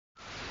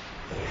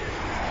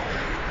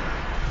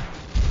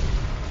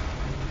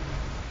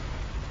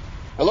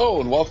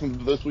Hello and welcome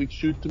to this week's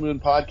Shoot the Moon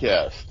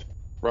podcast,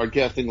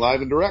 broadcasting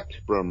live and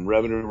direct from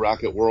Revenue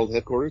Rocket World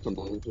headquarters in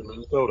Bloomington,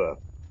 Minnesota.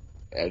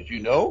 As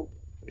you know,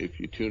 if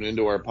you tune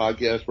into our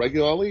podcast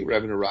regularly,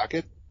 Revenue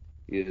Rocket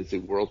is the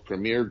world's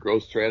premier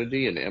growth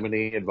strategy and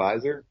M&A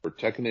advisor for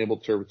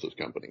tech-enabled services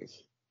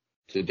companies.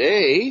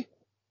 Today,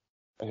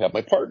 I have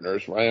my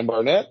partners, Ryan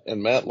Barnett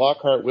and Matt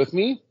Lockhart, with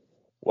me.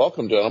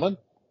 Welcome, gentlemen.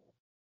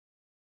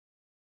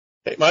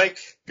 Hey, Mike.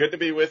 Good to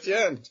be with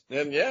you.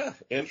 And yeah,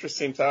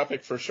 interesting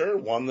topic for sure.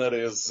 One that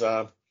is,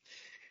 I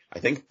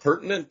think,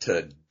 pertinent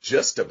to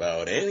just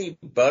about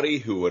anybody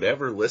who would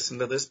ever listen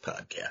to this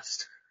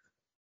podcast.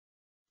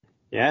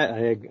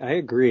 Yeah, I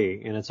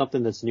agree. And it's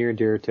something that's near and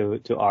dear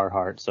to our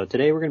heart. So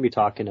today we're going to be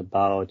talking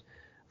about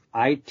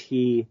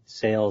IT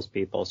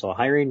salespeople. So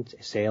hiring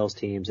sales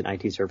teams in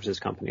IT services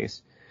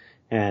companies.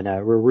 And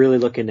we're really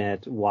looking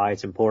at why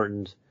it's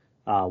important,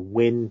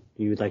 when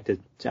you'd like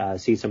to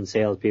see some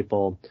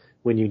salespeople,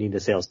 when you need a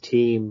sales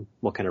team,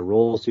 what kind of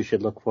roles you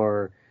should look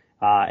for,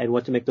 and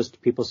what to make those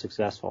people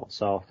successful.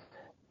 So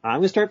I'm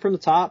going to start from the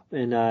top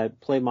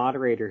and play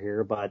moderator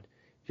here, but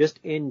just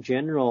in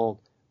general,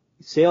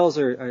 sales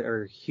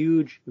are a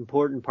huge,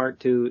 important part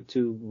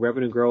to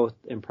revenue growth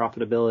and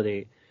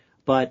profitability.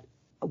 But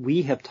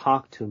we have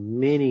talked to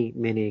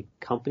many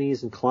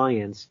companies and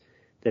clients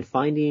that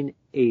finding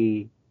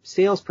a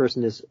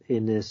salesperson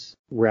in this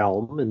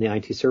realm, in the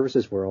IT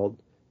services world,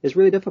 is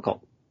really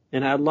difficult.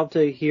 And I'd love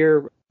to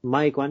hear,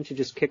 Mike, why don't you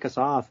just kick us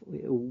off?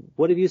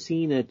 What have you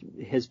seen that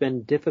has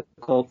been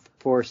difficult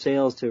for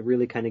sales to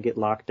really kind of get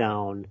locked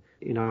down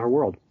in our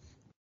world?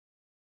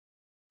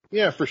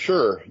 Yeah, for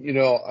sure.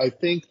 I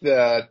think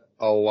that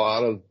a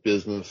lot of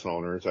business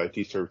owners,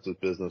 IT services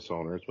business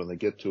owners, when they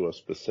get to a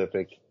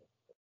specific,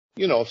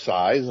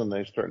 size and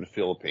they're starting to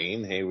feel a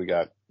pain, hey, we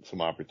got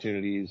some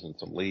opportunities and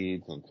some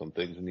leads and some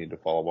things we need to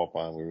follow up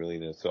on. We really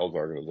need a sales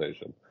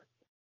organization.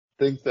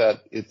 Think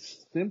that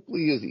it's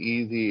simply as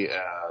easy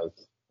as,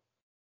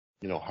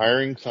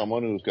 hiring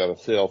someone who's got a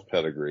sales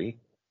pedigree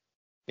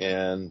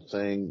and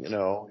saying,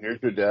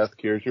 here's your desk,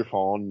 here's your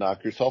phone,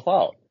 knock yourself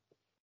out.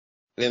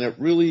 And it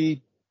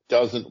really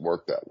doesn't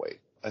work that way.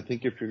 I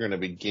think if you're going to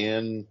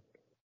begin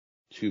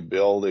to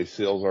build a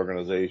sales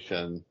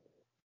organization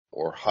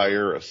or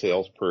hire a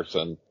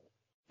salesperson,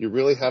 you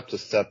really have to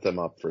set them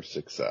up for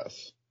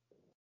success.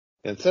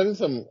 And setting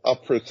them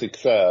up for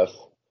success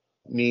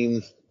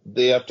means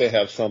they have to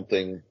have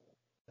something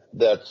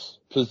that's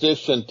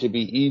positioned to be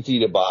easy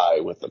to buy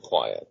with the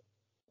client.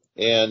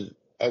 And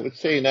I would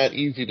say not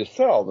easy to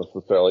sell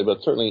necessarily,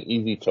 but certainly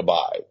easy to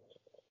buy.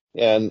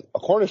 And a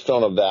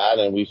cornerstone of that,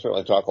 and we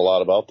certainly talk a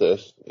lot about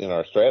this in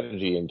our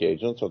strategy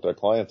engagements with our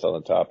clients on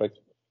the topic,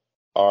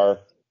 are,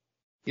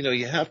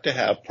 you have to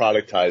have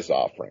productized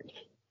offerings.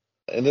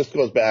 And this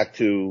goes back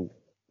to,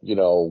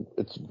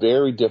 it's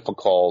very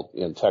difficult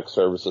in tech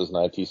services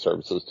and IT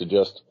services to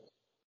just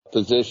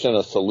position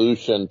a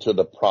solution to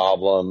the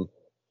problem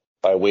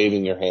by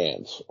waving your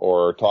hands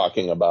or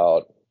talking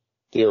about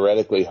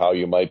theoretically how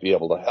you might be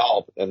able to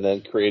help and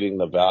then creating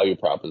the value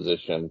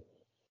proposition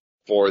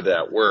for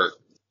that work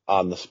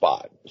on the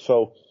spot.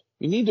 So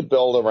you need to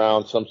build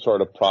around some sort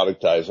of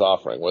productized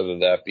offering, whether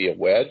that be a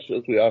wedge,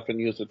 as we often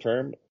use the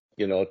term,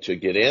 to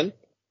get in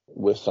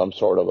with some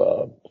sort of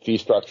a fee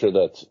structure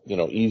that's,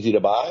 easy to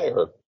buy,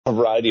 or a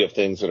variety of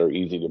things that are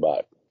easy to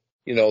buy.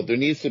 There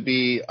needs to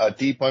be a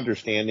deep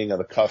understanding of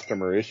the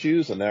customer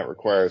issues, and that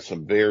requires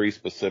some very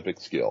specific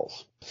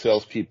skills.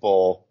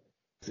 Salespeople,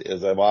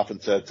 as I've often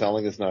said,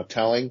 selling is not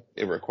telling.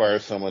 It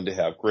requires someone to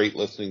have great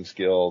listening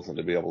skills and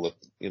to be able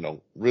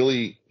to,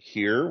 really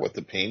hear what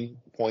the pain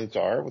points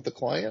are with the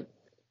client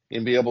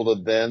and be able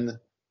to then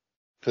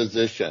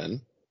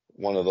position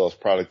one of those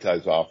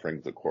productized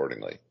offerings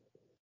accordingly.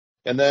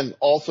 And then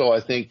also, I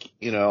think,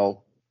 you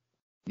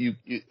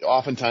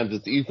oftentimes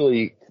it's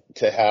easily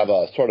to have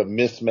a sort of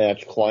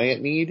mismatched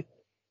client need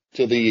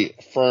to the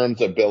firm's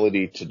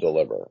ability to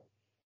deliver.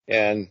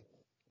 And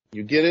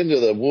you get into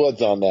the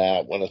woods on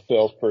that when a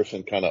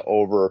salesperson kind of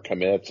over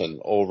commits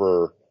and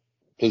over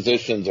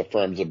positions a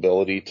firm's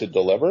ability to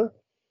deliver.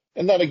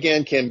 And that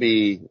again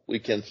we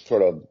can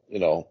sort of,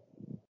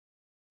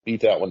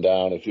 beat that one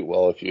down, if you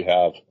will, if you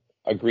have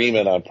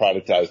agreement on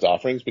productized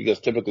offerings,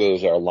 because typically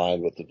those are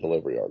aligned with the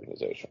delivery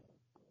organization.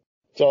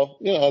 So,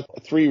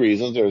 3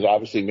 reasons. There's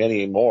obviously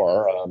many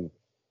more,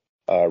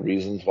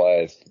 reasons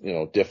why it's,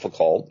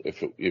 difficult,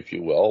 if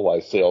you will, why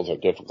sales are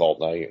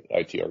difficult in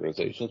IT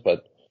organizations,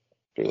 but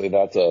really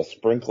that's a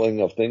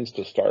sprinkling of things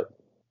to start.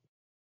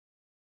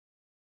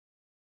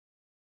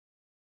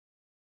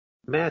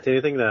 Matt,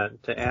 anything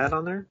to add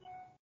on there?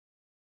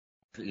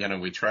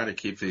 We try to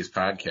keep these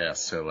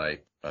podcasts to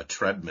like a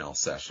treadmill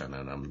session,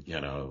 and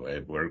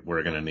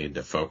we're going to need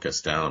to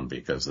focus down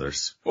because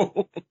there's,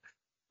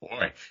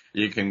 boy,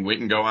 we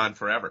can go on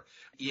forever.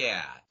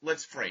 Yeah,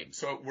 let's frame.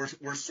 So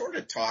we're sort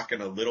of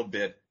talking a little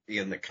bit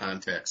in the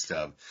context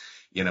of,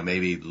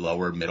 maybe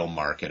lower middle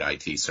market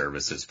IT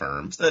services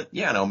firms that,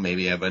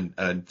 maybe have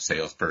a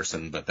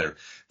salesperson, but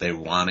they're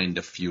wanting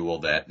to fuel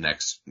that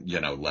next,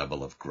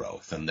 level of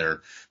growth. And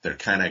they're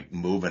kind of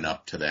moving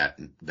up to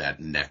that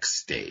next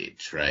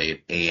stage,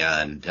 right?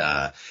 And,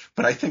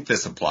 but I think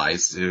this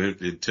applies to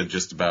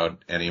just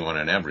about anyone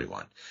and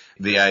everyone.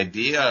 The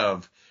idea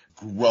of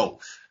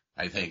growth,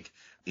 I think,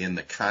 in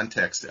the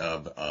context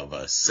of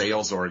a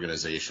sales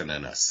organization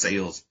and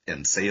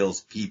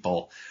sales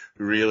people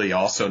really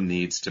also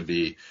needs to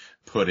be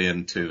put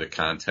into the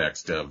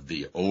context of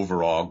the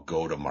overall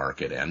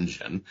go-to-market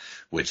engine,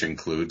 which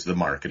includes the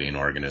marketing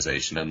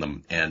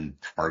organization and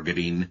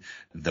targeting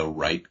the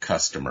right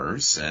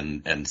customers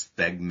and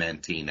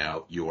segmenting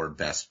out your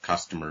best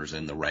customers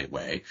in the right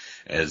way.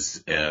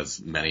 As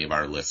many of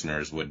our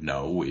listeners would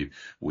know,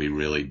 we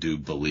really do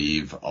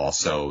believe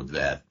also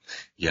that,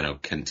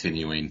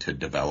 continuing to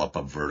develop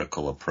a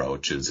vertical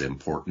approach is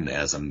important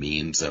as a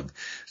means of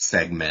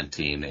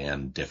segmenting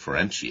and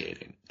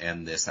differentiating.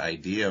 And this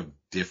idea of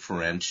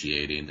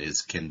differentiating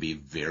can be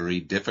very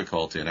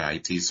difficult in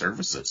IT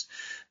services.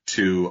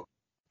 To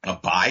a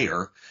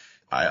buyer,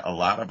 a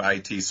lot of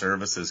IT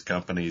services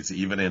companies,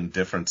 even in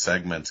different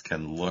segments,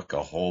 can look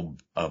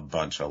a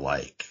bunch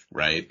alike,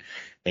 right?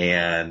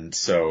 And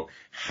so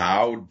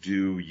how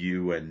do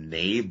you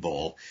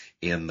enable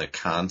in the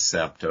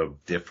concept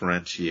of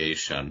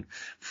differentiation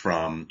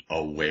from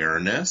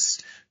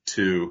awareness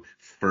to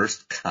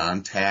first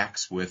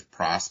contacts with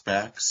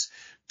prospects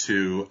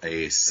to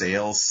a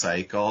sales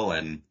cycle,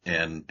 and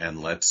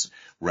let's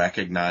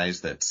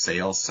recognize that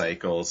sales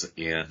cycles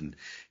in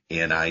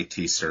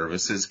IT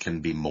services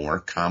can be more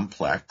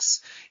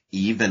complex,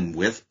 even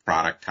with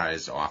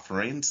productized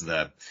offerings,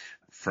 that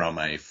from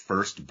a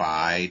first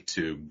buy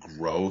to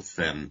growth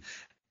and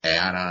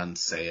add-on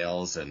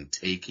sales and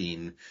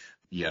taking,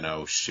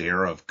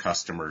 share of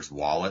customers'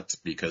 wallets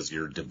because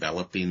you're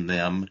developing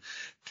them,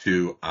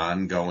 to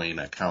ongoing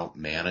account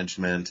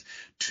management,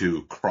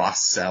 to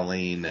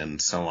cross-selling,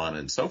 and so on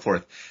and so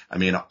forth. I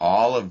mean,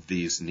 all of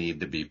these need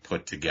to be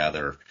put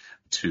together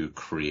to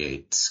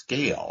create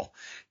scale.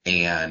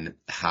 And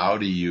how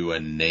do you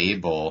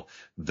enable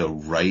the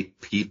right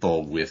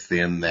people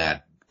within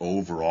that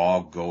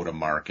overall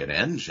go-to-market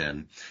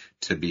engine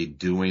to be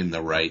doing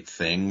the right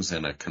things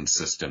in a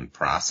consistent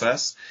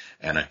process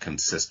and a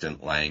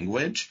consistent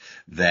language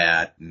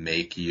that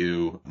make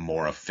you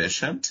more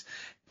efficient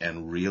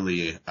and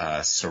really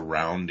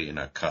surrounding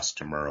a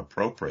customer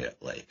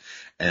appropriately.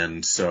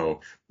 And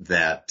so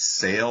that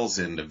sales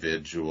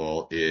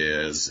individual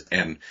is,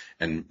 and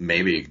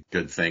maybe a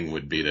good thing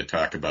would be to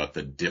talk about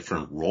the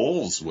different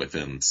roles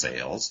within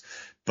sales,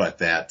 but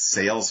that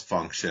sales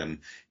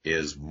function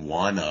is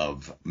one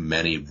of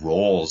many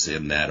roles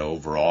in that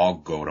overall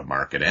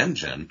go-to-market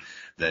engine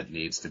that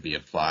needs to be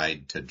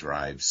applied to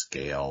drive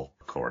scale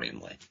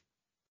accordingly.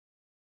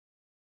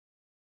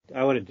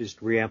 I want to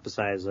just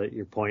reemphasize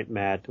your point,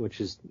 Matt, which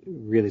is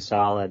really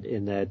solid,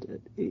 in that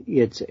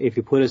if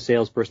you put a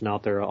salesperson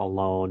out there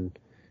alone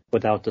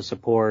without the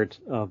support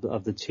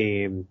of the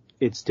team,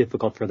 it's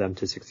difficult for them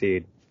to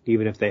succeed,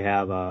 even if they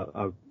have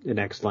an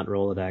excellent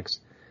Rolodex.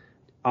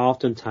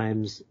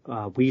 Oftentimes,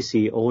 we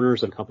see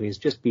owners of companies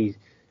just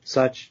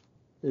they're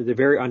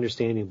very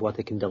understanding of what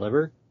they can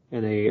deliver,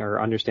 and they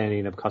are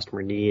understanding of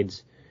customer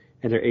needs,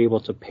 and they're able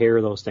to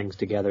pair those things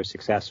together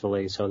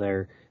successfully, so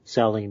they're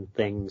selling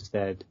things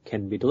that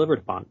can be delivered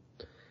upon.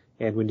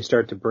 And when you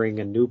start to bring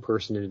a new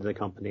person into the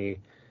company,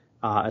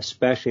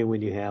 especially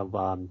when you have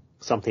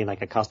something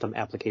like a custom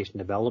application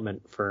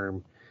development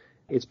firm,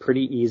 it's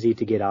pretty easy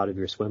to get out of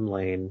your swim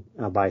lane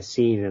by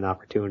seeing an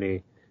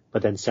opportunity,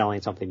 but then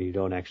selling something you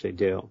don't actually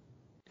do.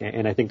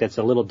 And I think that's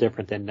a little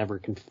different than never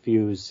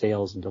confuse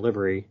sales and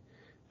delivery,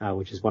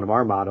 which is one of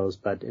our mottos,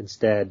 but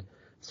instead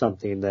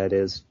something that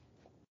is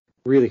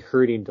really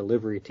hurting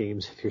delivery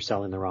teams if you're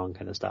selling the wrong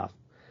kind of stuff.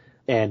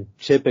 And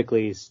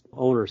typically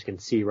owners can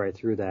see right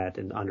through that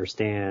and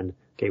understand,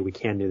 okay, we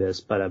can do this,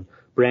 but a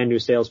brand new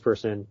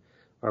salesperson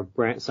or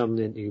someone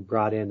that you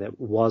brought in that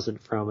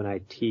wasn't from an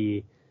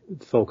IT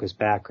focused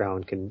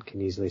background can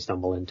easily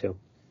stumble into.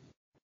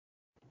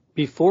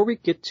 Before we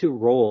get to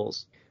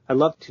roles, I'd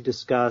love to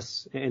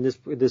discuss, and this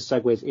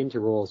segues into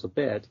roles a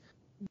bit,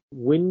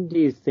 when do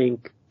you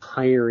think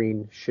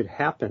hiring should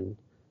happen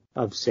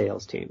of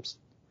sales teams?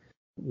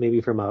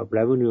 Maybe from a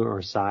revenue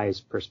or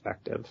size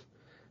perspective.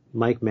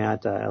 Mike,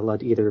 Matt, I'll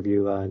let either of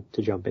you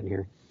to jump in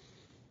here.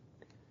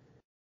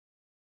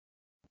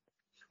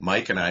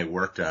 Mike and I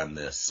worked on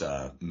this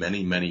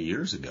many, many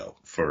years ago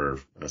for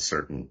a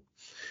certain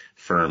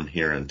firm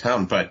here in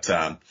town. But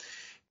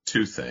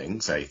two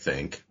things, I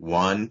think.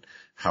 One,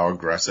 how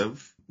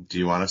aggressive do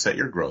you want to set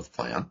your growth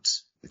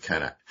plans?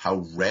 Kind of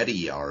how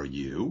ready are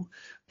you,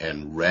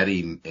 and ready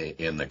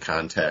in the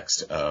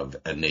context of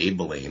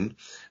enabling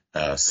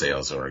a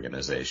sales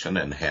organization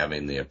and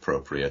having the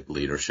appropriate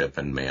leadership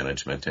and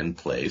management in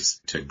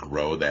place to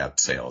grow that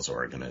sales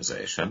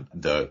organization.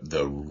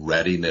 The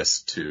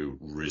readiness to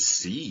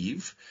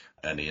receive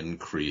an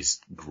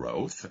increased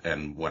growth.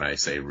 And when I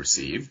say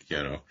received,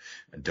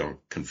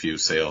 don't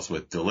confuse sales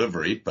with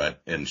delivery,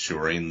 but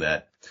ensuring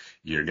that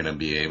you're going to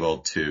be able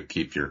to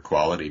keep your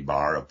quality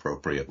bar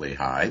appropriately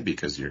high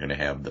because you're going to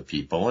have the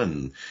people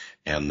and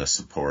the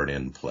support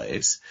in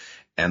place.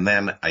 And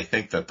then I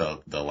think that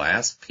the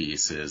last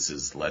piece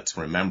is let's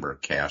remember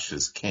cash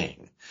is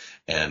king.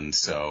 And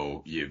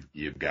so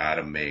you've got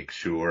to make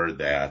sure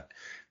that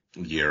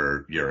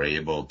you're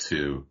able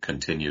to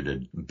continue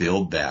to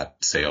build that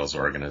sales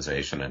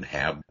organization and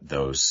have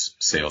those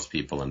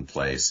salespeople in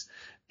place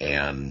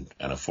and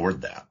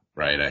afford that,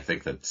 right? I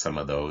think that some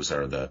of those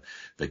are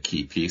the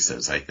key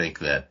pieces. I think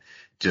that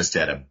just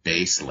at a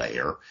base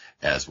layer,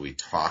 as we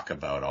talk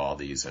about all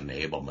these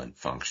enablement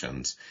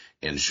functions,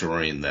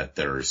 ensuring that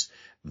there's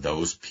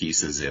those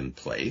pieces in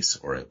place,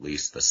 or at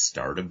least the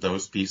start of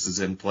those pieces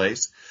in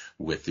place,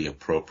 with the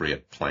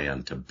appropriate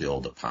plan to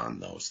build upon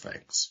those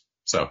things.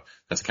 So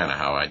that's kind of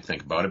how I'd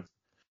think about it.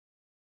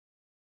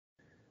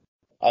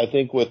 I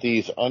think with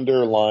these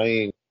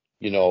underlying,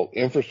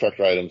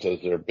 infrastructure items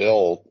as they're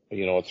built,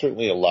 it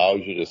certainly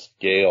allows you to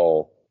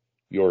scale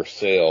your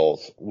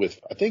sales with,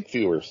 I think,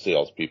 fewer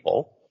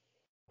salespeople,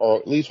 or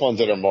at least ones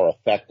that are more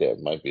effective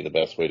might be the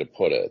best way to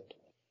put it.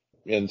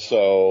 And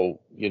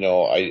so,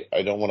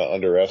 I don't want to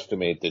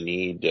underestimate the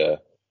need to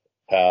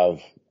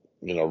have,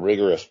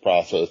 rigorous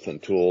process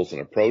and tools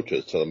and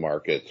approaches to the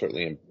market,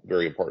 certainly a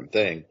very important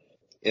thing.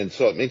 And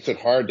so it makes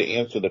it hard to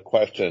answer the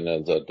question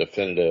as a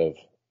definitive,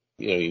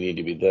 you need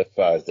to be this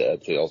size to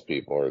add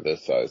salespeople or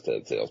this size to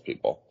add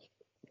salespeople.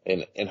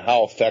 And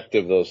how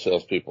effective those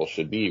salespeople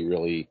should be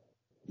really,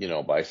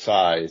 by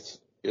size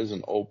is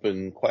an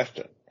open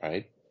question,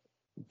 right?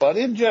 But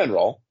in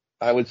general,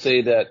 I would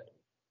say that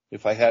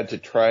if I had to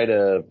try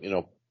to,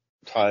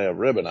 tie a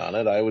ribbon on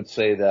it, I would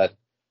say that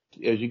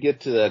as you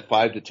get to that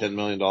 $5 to $10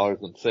 million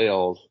in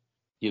sales,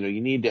 you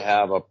need to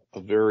have a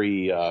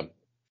very,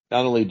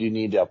 not only do you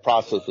need to have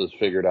processes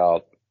figured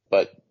out,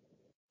 but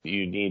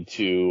you need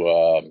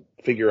to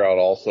figure out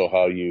also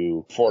how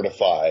you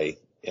fortify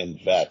and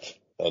vet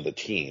the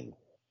team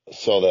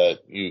so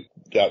that you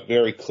got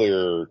very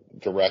clear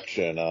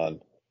direction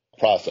on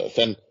process.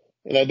 And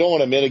I don't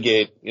want to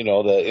mitigate,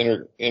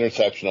 the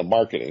intersection of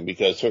marketing,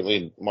 because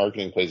certainly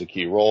marketing plays a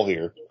key role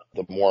here.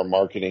 The more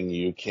marketing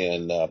you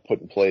can put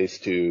in place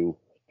to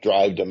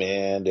drive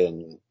demand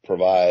and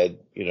provide,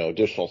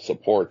 additional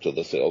support to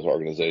the sales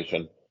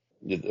organization,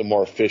 the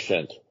more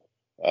efficient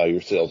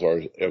your sales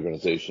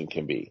organization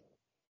can be.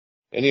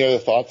 Any other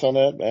thoughts on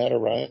that, Matt or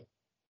Ryan?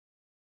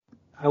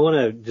 I want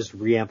to just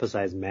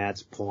reemphasize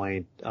Matt's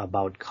point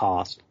about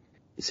cost.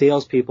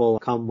 Salespeople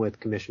come with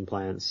commission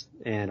plans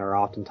and are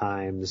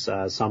oftentimes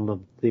some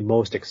of the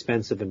most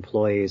expensive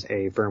employees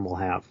a firm will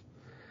have.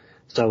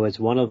 So it's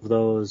one of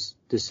those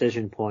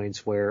decision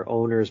points where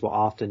owners will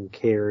often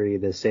carry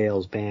the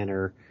sales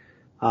banner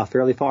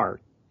fairly far,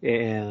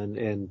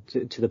 and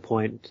to the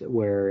point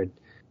where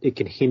it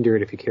can hinder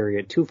it if you carry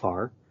it too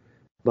far.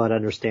 But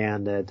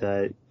understand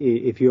that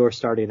if you're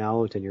starting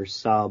out and you're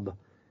sub,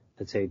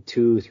 let's say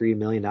 $2-3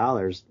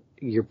 million,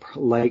 you're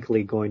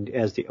likely going to,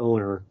 as the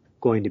owner,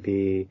 going to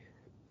be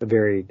a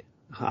very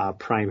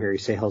primary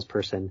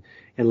salesperson,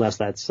 unless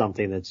that's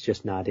something that's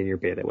just not in your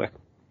bailiwick.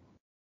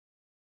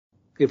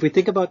 If we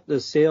think about the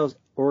sales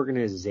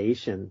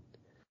organization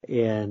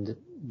and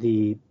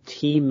the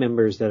team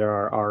members that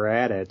are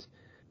at it,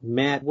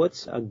 Matt,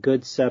 what's a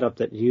good setup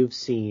that you've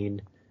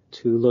seen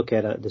to look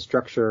at the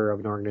structure of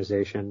an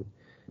organization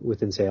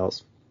within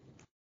sales?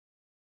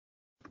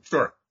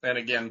 Sure. And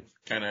again,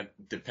 kind of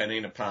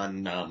depending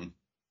upon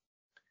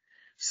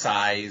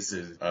size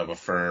of a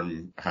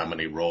firm, how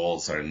many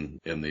roles are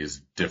in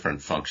these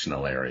different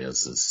functional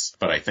areas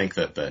but I think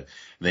that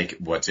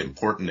what's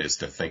important is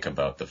to think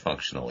about the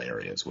functional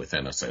areas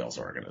within a sales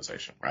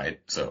organization, right?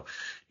 So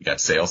you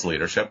got sales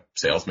leadership,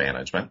 sales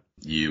management,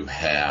 you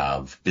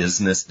have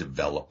business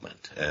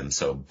development. And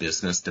so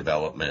business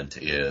development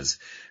is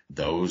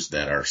those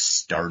that are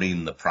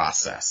starting the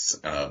process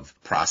of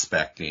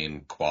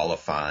prospecting,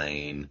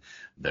 qualifying.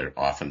 They're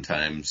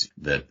oftentimes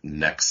the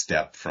next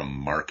step from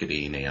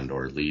marketing and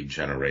or lead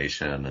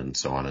generation and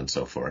so on and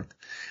so forth.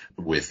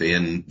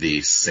 Within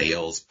the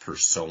sales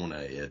persona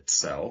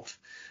itself,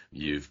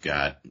 you've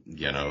got,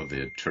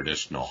 the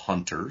traditional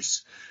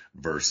hunters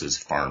versus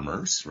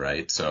farmers,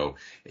 right? So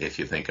if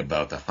you think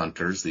about the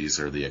hunters, these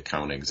are the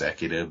account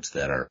executives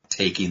that are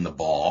taking the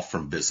ball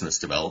from business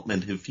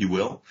development, if you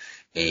will,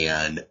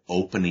 and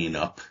opening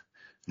up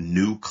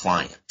new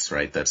clients,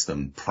 right? That's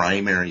the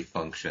primary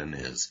function,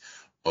 is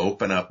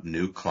open up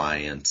new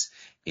clients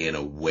in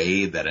a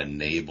way that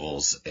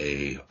enables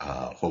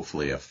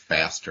hopefully a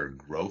faster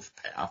growth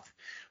path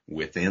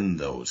within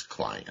those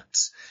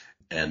clients.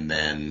 And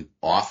then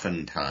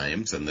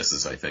oftentimes, and this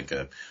is, I think,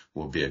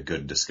 will be a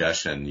good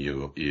discussion,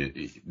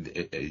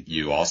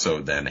 you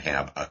also then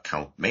have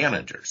account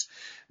managers.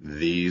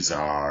 These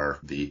are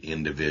the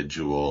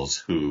individuals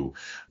who,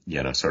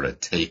 sort of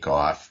take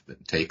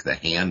the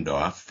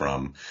handoff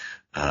from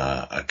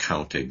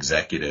account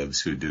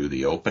executives who do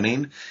the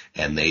opening,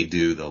 and they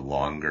do the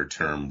longer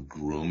term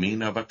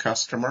grooming of a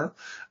customer,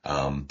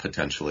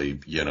 potentially,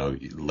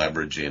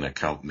 leveraging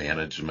account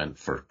management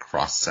for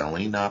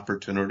cross-selling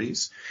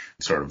opportunities,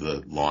 sort of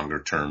the longer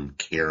term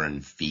care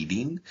and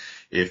feeding,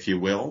 if you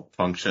will,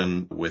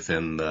 function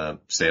within the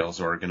sales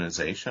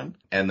organization.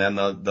 And then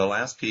the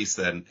last piece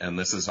that, and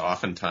this is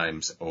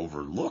oftentimes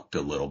overlooked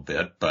a little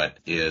bit, but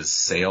is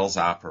sales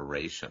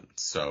operations.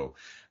 So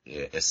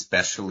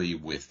especially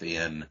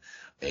within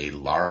a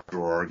larger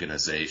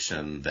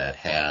organization that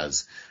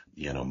has,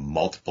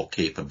 multiple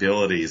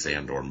capabilities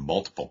and or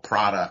multiple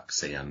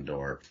products and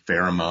or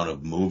fair amount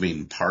of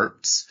moving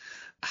parts,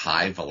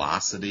 high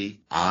velocity,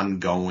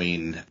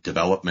 ongoing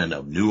development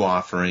of new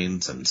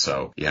offerings. And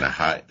so,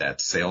 that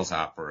sales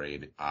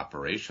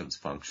operations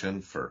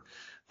function for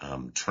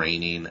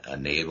training,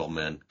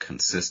 enablement,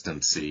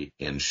 consistency,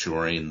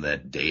 ensuring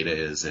that data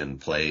is in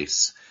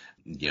place,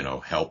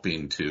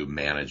 helping to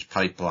manage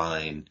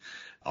pipeline,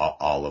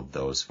 all of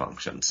those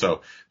functions.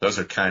 So those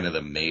are kind of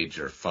the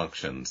major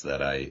functions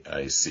that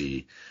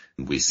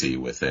we see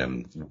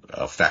within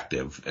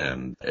effective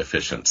and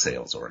efficient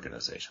sales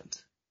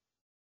organizations.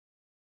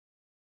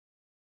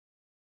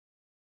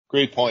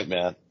 Great point,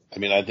 Matt.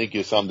 I think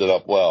you summed it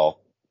up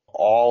well.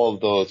 All of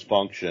those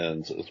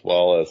functions, as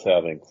well as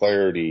having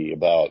clarity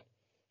about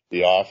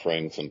the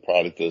offerings and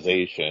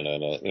productization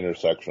and an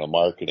intersection of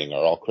marketing,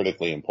 are all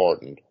critically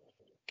important.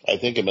 I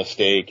think a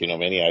mistake,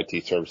 many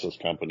IT services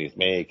companies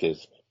make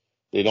is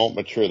they don't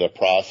mature the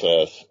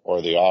process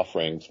or the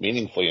offerings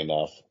meaningfully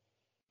enough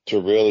to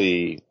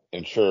really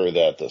ensure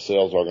that the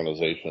sales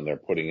organization they're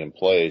putting in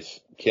place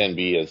can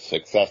be as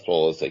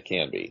successful as they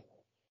can be.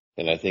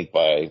 And I think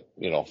by,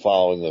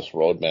 following this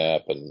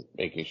roadmap and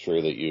making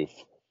sure that you've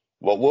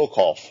what we'll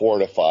call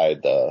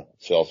fortified the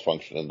sales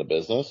function in the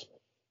business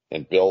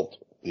and built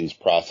these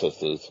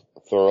processes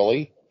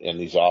thoroughly and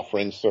these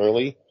offerings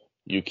thoroughly,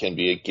 you can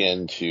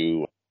begin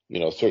to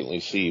certainly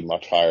see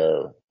much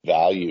higher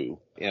value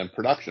and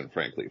production,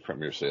 frankly,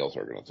 from your sales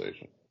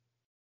organization.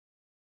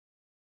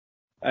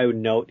 I would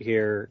note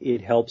here,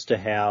 it helps to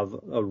have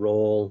a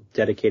role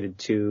dedicated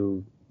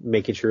to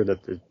making sure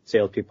that the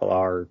salespeople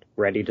are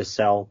ready to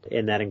sell,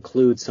 and that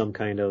includes some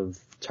kind of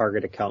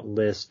target account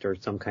list or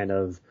some kind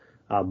of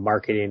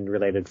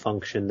marketing-related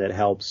function that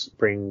helps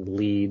bring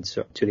leads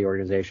to the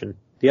organization.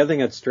 The other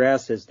thing I'd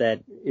stress is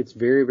that it's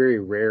very, very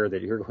rare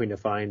that you're going to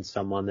find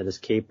someone that is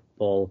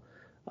capable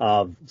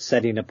of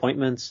setting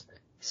appointments,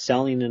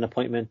 selling an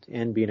appointment,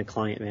 and being a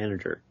client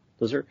manager.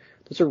 Those are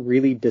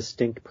really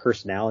distinct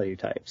personality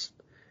types.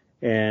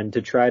 And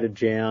to try to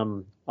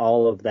jam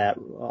all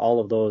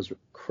of those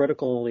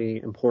critically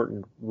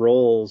important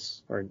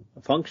roles or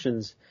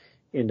functions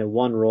into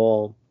one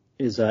role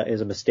is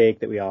a mistake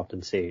that we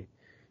often see.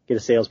 Get a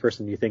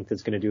salesperson you think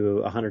that's going to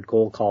do 100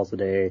 cold calls a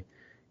day,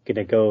 going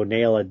to go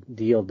nail a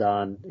deal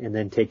done, and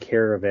then take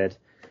care of it.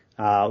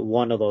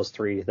 One of those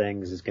three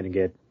things is going to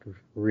get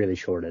really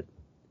shorted,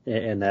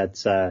 and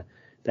that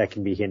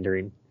can be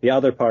hindering. The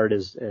other part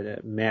is,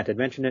 Matt had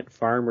mentioned it,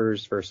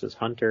 farmers versus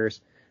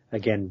hunters.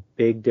 Again,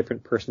 big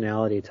different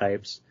personality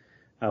types.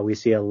 We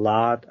see a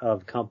lot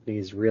of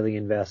companies really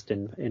invest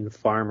in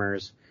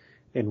farmers,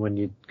 and when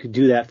you could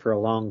do that for a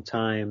long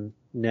time,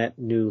 net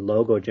new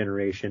logo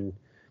generation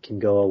can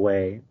go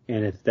away.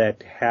 And if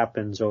that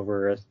happens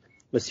over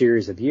a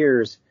series of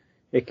years,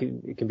 it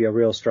can be a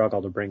real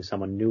struggle to bring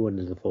someone new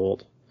into the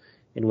fold.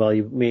 And while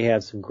you may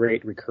have some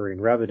great recurring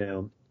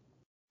revenue,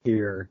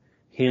 you're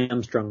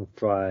hamstrung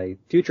by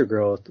future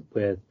growth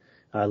with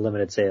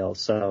limited sales.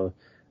 So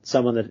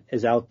someone that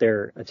is out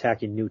there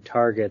attacking new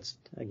targets,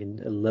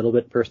 again, a little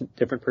bit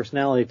different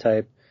personality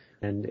type,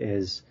 and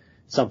is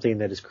something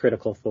that is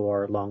critical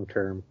for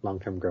long-term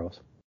growth.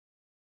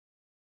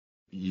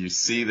 You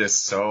see this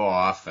so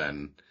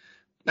often.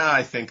 Now,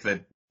 I think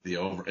that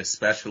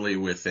especially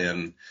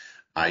within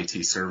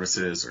IT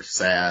services or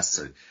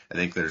SaaS, I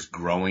think there's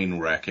growing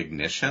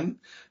recognition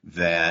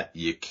that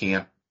you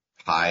can't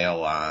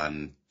pile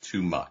on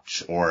too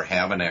much or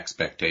have an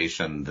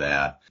expectation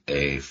that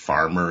a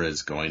farmer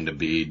is going to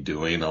be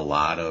doing a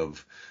lot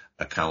of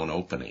account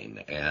opening,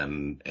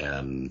 and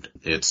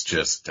it's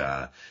just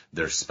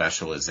their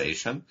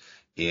specialization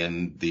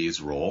in these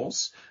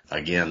roles.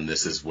 Again,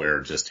 this is where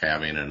just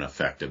having an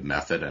effective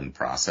method and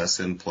process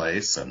in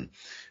place, and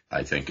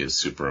I think is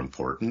super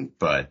important.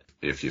 But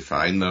if you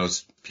find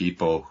those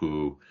people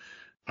who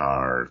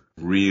are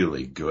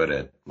really good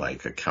at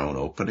like account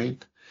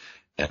opening,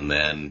 and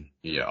then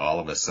all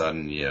of a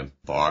sudden you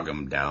bog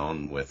them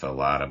down with a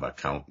lot of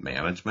account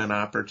management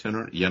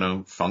opportunity,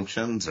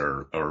 functions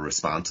or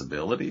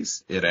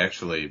responsibilities, it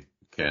actually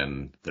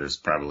there's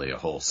probably a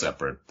whole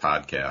separate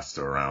podcast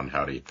around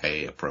how do you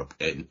pay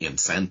and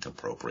incent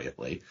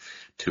appropriately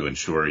to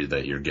ensure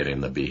that you're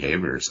getting the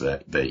behaviors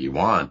that you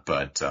want.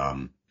 But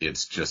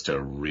it's just a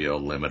real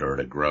limiter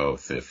to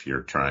growth if you're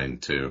trying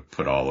to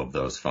put all of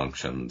those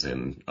functions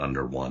in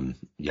under one,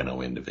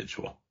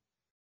 individual.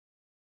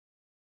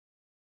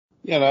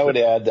 Yeah, and I would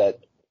add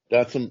that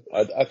that's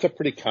a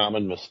pretty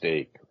common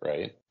mistake,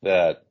 right?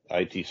 That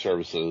IT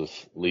services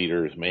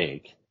leaders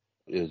make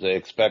is they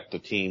expect the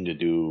team to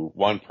do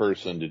one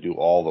person to do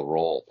all the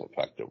roles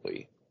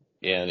effectively.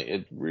 And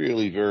it's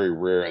really very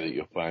rare that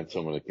you'll find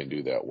someone that can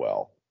do that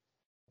well.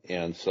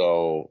 And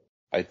so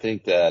I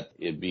think that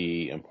it'd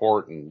be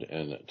important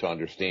and to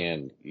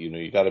understand,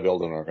 you got to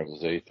build an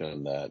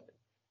organization that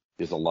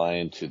is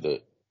aligned to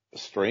the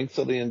strengths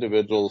of the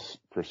individuals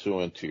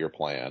pursuant to your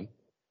plan,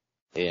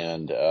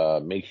 and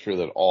make sure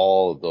that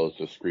all of those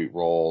discrete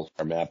roles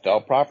are mapped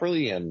out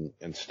properly and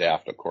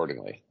staffed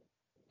accordingly.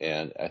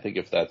 And I think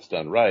if that's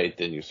done right,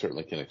 then you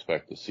certainly can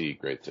expect to see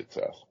great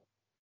success.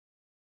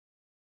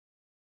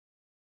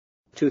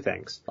 Two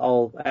things.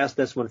 I'll ask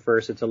this one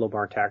first. It's a little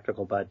more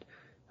tactical, but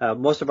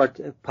most of our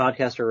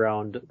podcasts are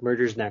around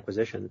mergers and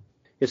acquisition.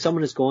 If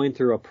someone is going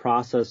through a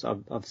process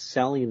of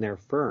selling their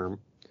firm,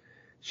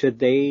 should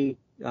they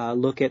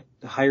look at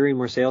hiring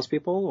more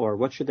salespeople, or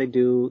what should they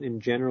do in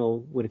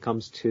general when it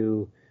comes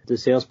to the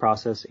sales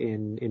process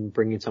in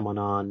bringing someone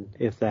on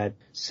if that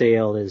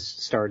sale is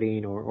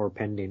starting or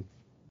pending?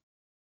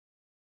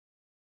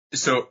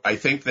 So I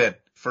think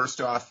that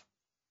first off,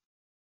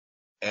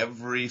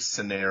 every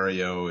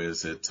scenario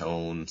is its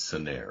own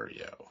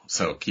scenario.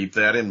 So keep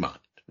that in mind,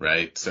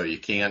 right? So you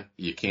can't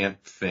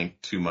think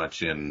too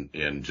much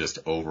in just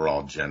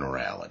overall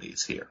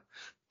generalities here.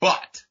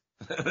 But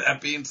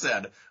that being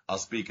said, I'll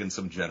speak in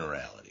some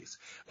generalities.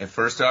 And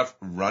first off,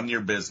 run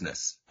your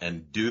business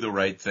and do the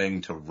right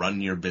thing to run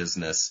your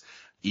business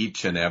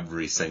each and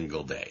every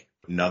single day.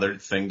 Another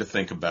thing to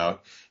think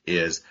about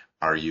is,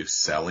 are you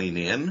selling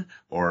in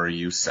or are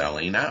you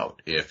selling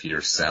out? If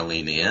you're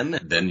selling in,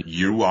 then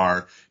you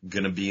are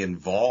going to be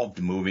involved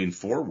moving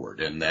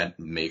forward. And that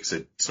makes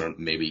it sort of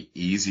maybe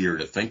easier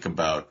to think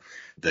about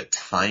the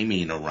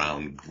timing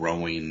around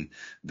growing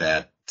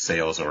that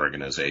sales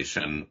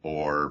organization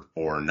or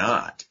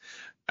not.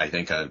 I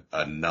think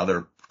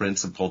another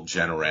principal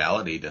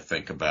generality to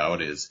think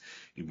about is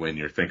when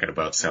you're thinking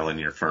about selling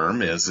your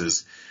firm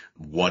is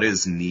what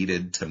is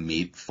needed to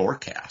meet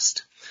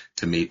forecasted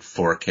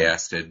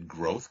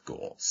growth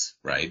goals,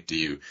 right? Do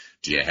you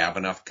have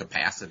enough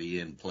capacity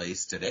in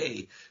place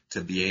today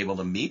to be able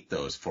to meet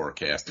those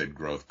forecasted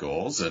growth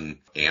goals and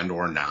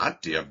or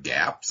not? Do you have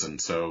gaps? And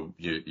so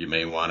you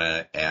may want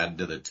to add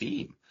to the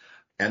team.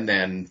 And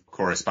then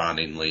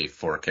correspondingly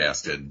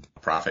forecasted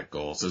profit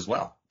goals as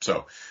well.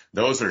 So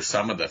those are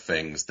some of the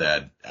things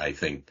that I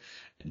think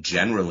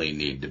generally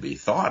need to be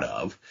thought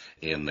of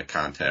in the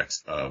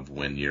context of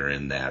when you're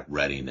in that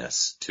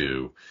readiness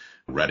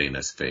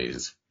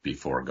phase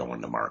before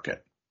going to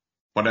market.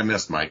 What I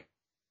missed, Mike?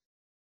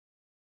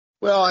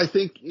 Well, I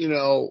think,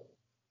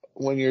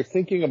 when you're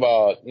thinking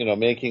about,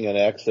 making an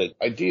exit,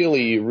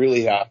 ideally you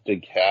really have to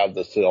have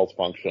the sales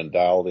function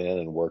dialed in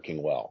and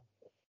working well,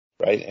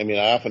 right? I mean,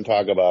 I often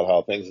talk about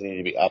how things need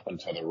to be up and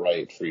to the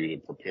right for you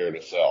to prepare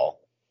to sell.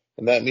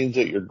 And that means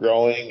that you're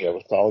growing, you have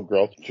a solid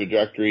growth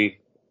trajectory,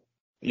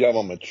 you have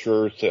a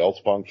mature sales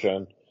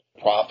function,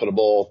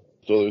 profitable,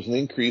 so there's an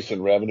increase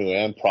in revenue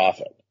and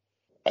profit.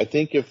 I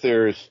think if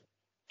there's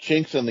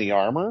chinks in the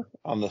armor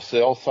on the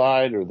sales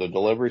side or the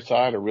delivery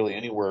side or really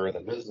anywhere in the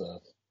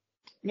business,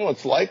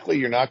 it's likely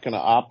you're not going to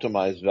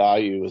optimize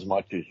value as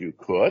much as you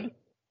could,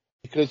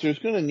 because there's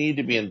going to need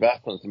to be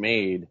investments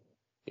made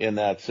in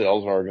that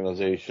sales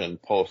organization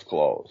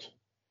post-close.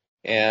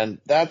 And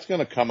that's going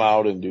to come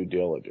out in due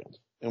diligence.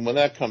 And when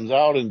that comes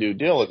out in due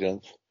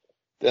diligence,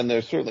 then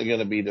there's certainly going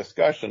to be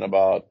discussion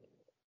about,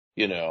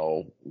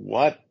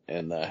 what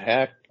in the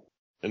heck,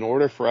 in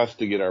order for us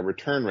to get our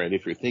return rate,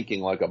 if you're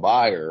thinking like a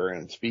buyer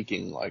and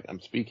speaking like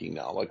I'm speaking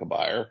now like a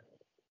buyer,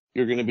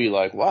 you're going to be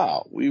like,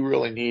 wow, we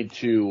really need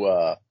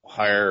to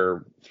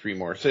hire 3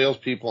 more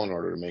salespeople in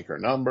order to make our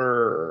number,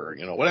 or,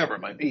 whatever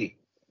it might be.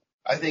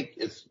 I think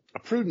it's a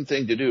prudent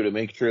thing to do to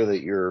make sure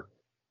that your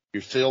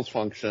sales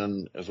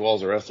function, as well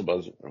as the rest of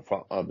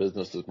the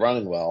business, is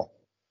running well,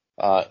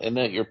 and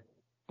that you're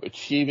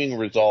achieving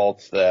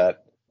results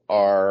that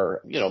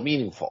are,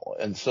 meaningful.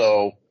 And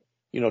so,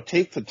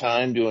 take the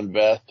time to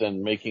invest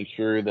in making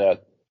sure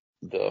that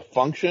the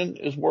function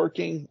is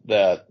working,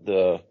 that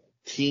the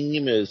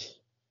team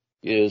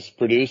is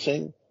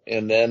producing,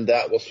 and then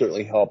that will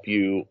certainly help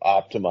you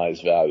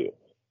optimize value.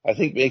 I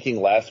think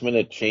making last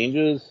minute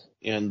changes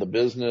in the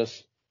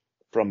business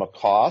from a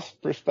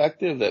cost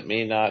perspective that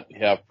may not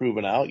have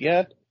proven out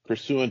yet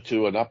pursuant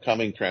to an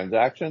upcoming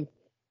transaction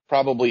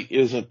probably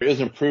isn't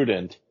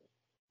prudent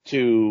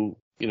to,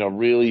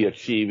 really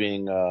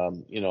achieving,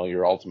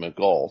 your ultimate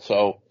goal.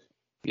 So,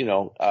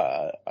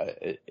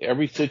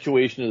 every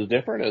situation is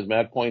different, as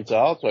Matt points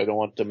out. So I don't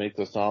want to make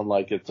this sound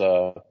like it's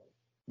a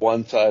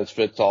one size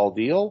fits all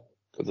deal,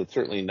 because it's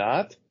certainly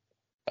not.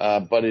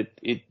 But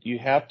you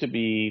have to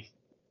be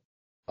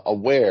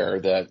aware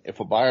that if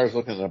a buyer is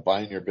looking at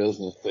buying your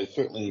business, they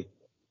certainly,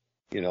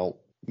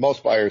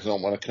 most buyers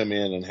don't want to come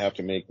in and have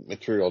to make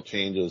material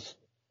changes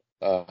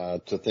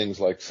to things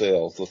like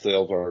the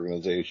sales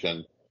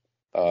organization,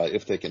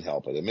 if they can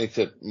help it. It makes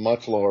it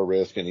much lower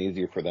risk and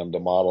easier for them to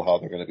model how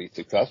they're going to be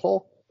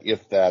successful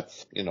if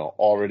that's,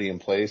 already in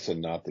place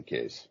and not the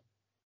case.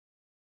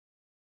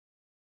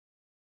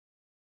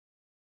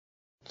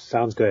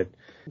 Sounds good.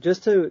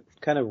 Just to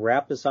kind of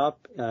wrap this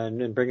up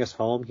and bring us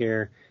home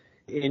here,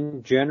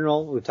 in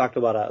general, we've talked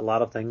about a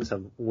lot of things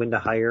of when to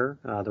hire,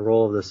 the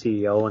role of the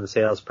CEO in the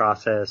sales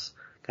process,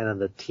 kind of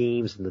the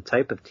teams and the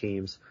type of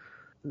teams.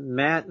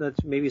 Matt,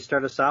 let's maybe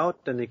start us out,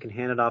 and you can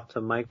hand it off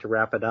to Mike to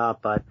wrap it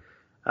up. But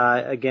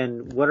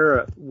again, what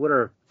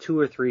are 2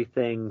 or 3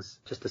 things,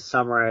 just to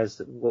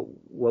summarize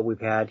what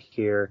we've had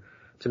here,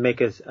 to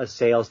make a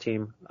sales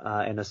team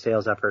and a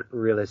sales effort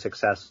really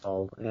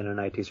successful in an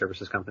IT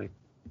services company?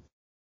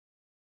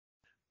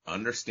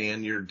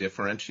 Understand your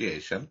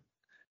differentiation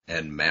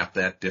and map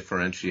that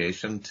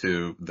differentiation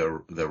to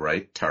the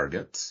right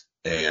targets,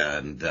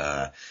 and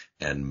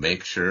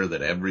make sure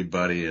that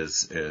everybody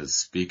is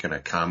speaking a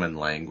common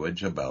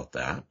language about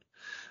that,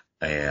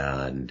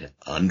 and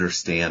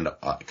understand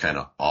kind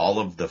of all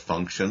of the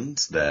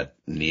functions that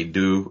need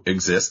to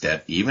exist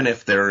even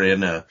if they're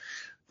in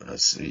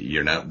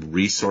you're not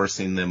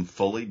resourcing them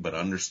fully, but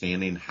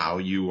understanding how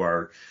you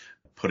are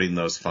putting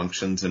those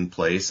functions in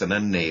place and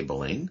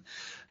enabling,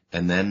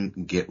 and then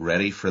get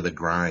ready for the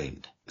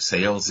grind.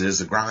 Sales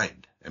is a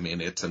grind. I mean,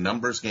 it's a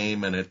numbers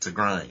game and it's a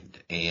grind.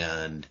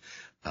 And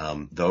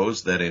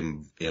those that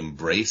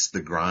embrace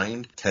the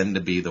grind tend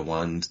to be the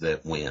ones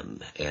that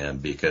win,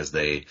 and because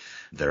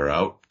they're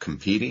out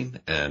competing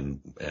and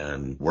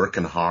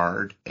working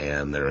hard,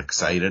 and they're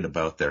excited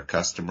about their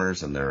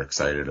customers and they're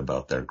excited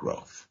about their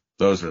growth.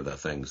 Those are the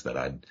things that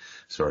I'd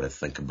sort of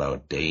think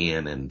about day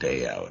in and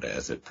day out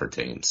as it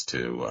pertains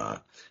to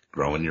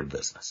growing your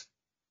business.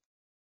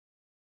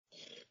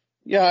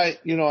 Yeah,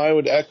 I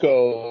would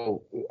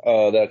echo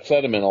that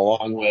sentiment,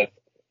 along with,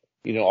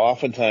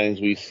 oftentimes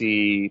we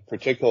see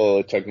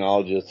particularly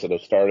technologists that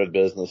have started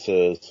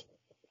businesses,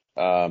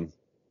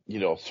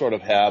 sort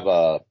of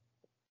have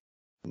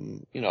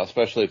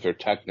especially if they're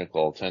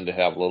technical, tend to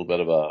have a little bit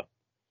of a,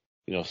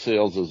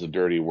 sales is a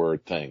dirty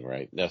word thing,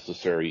 right?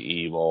 Necessary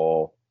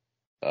evil.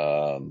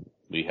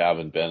 We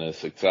haven't been as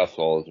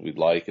successful as we'd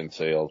like in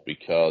sales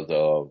because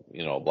of,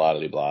 blah,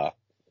 blah, blah.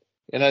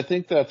 And I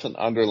think that's an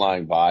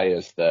underlying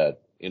bias that,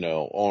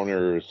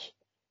 owners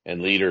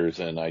and leaders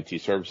in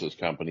IT services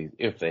companies,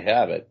 if they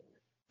have it,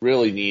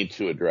 really need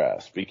to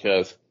address,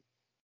 because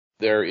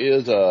there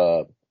is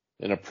an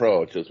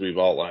approach, as we've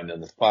outlined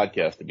in this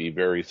podcast, to be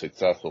very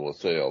successful with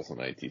sales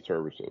in IT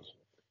services.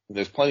 And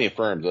there's plenty of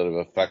firms that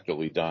have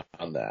effectively done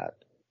that.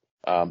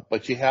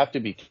 But you have to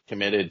be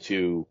committed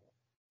to,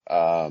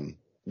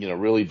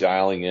 really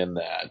dialing in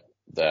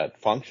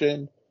that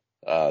function,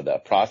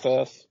 that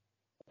process,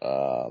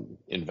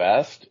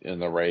 invest in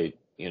the right,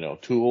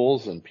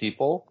 tools and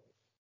people.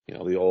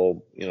 The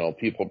old,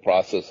 people,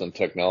 process, and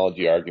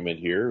technology argument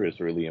here is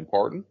really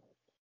important.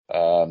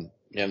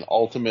 And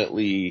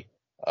ultimately,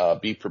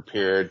 be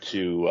prepared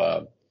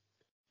to,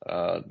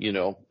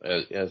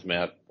 as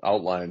Matt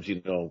outlines,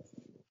 go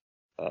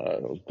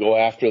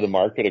after the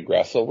market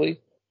aggressively,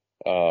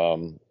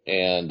 and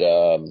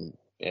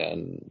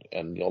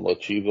you'll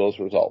achieve those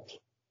results.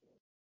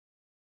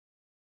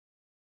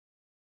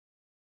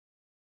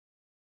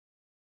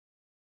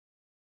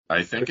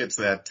 I think it's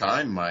that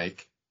time,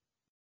 Mike.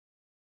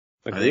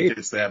 Agreed. I think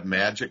it's that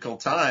magical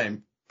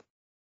time.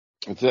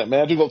 It's that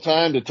magical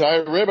time to tie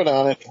a ribbon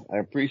on it. I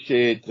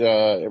appreciate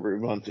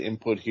everyone's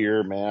input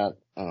here, Matt,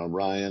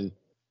 Ryan,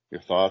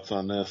 your thoughts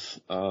on this.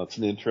 It's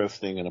an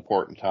interesting and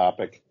important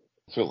topic.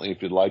 Certainly,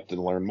 if you'd like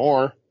to learn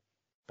more,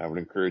 I would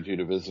encourage you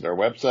to visit our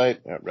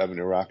website at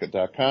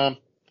revenuerocket.com,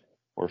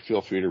 or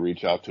feel free to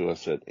reach out to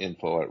us at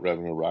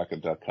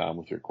info@revenuerocket.com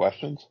with your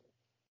questions,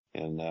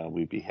 and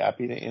we'd be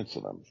happy to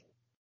answer them.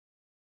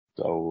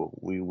 So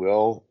we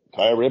will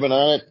tie a ribbon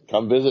on it.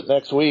 Come visit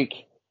next week.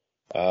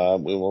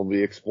 We will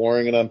be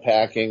exploring and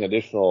unpacking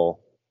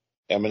additional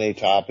M&A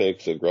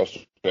topics and growth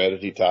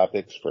strategy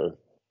topics for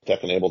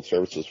tech-enabled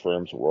services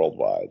firms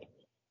worldwide.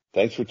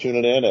 Thanks for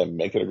tuning in, and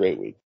make it a great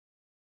week.